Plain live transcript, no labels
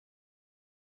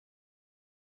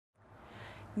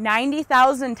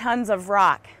90,000 tons of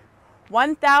rock,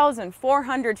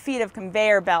 1,400 feet of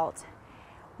conveyor belt,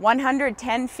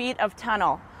 110 feet of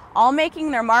tunnel, all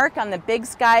making their mark on the big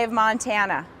sky of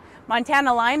Montana.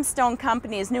 Montana Limestone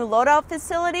Company's new loadout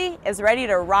facility is ready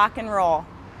to rock and roll.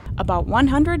 About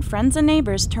 100 friends and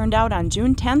neighbors turned out on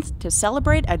June 10th to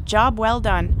celebrate a job well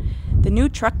done. The new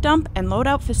truck dump and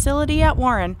loadout facility at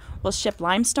Warren will ship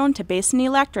limestone to Basin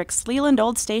Electric's Leland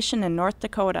old station in North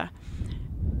Dakota.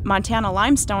 Montana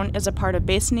Limestone is a part of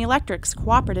Basin Electric's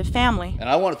Cooperative family. And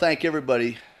I want to thank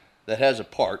everybody that has a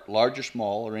part, large or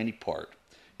small, or any part,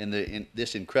 in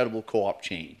this incredible co-op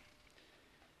chain.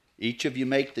 Each of you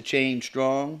make the chain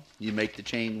strong, you make the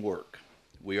chain work.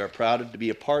 We are proud to be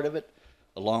a part of it,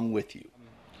 along with you.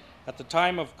 At the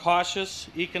time of cautious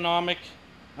economic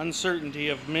uncertainty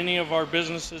of many of our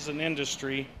businesses and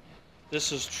industry,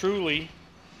 this is truly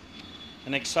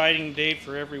an exciting day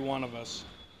for every one of us.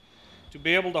 To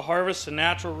be able to harvest a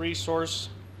natural resource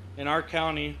in our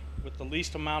county with the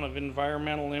least amount of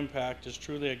environmental impact is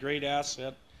truly a great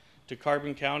asset to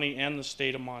Carbon County and the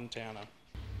state of Montana.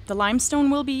 The limestone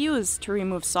will be used to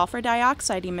remove sulfur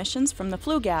dioxide emissions from the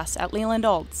flue gas at Leland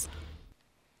Olds.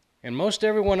 And most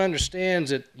everyone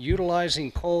understands that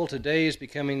utilizing coal today is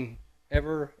becoming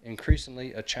ever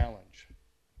increasingly a challenge.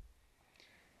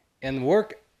 And the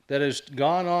work that has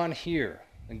gone on here,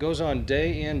 and goes on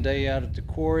day in, day out at the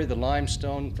quarry, the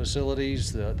limestone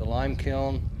facilities, the lime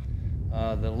kiln,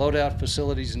 the loadout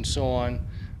facilities and so on,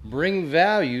 bring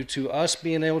value to us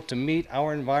being able to meet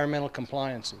our environmental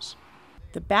compliances.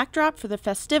 The backdrop for the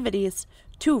festivities,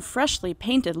 2 freshly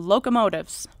painted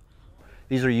locomotives.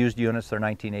 These are used units, they're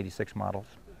 1986 models.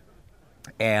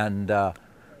 And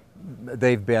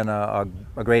they've been a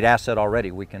great asset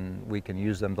already. We can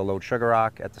use them to load sugar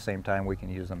rock. At the same time, we can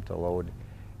use them to load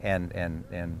and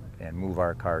move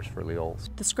our cars for the olds.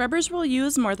 The scrubbers will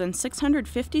use more than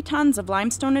 650 tons of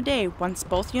limestone a day once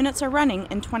both units are running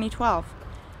in 2012.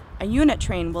 A unit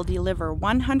train will deliver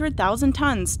 100,000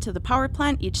 tons to the power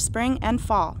plant each spring and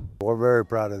fall. We're very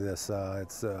proud of this.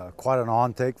 It's quite an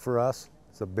on-take for us.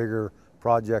 It's a bigger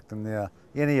project than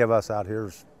any of us out here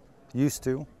is used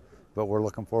to, but we're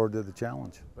looking forward to the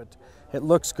challenge. But it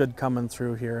looks good coming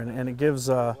through here, and it gives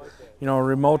a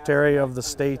remote area of the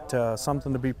state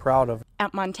something to be proud of.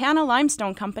 At Montana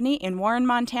Limestone Company in Warren,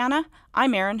 Montana,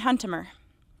 I'm Erin Huntemer.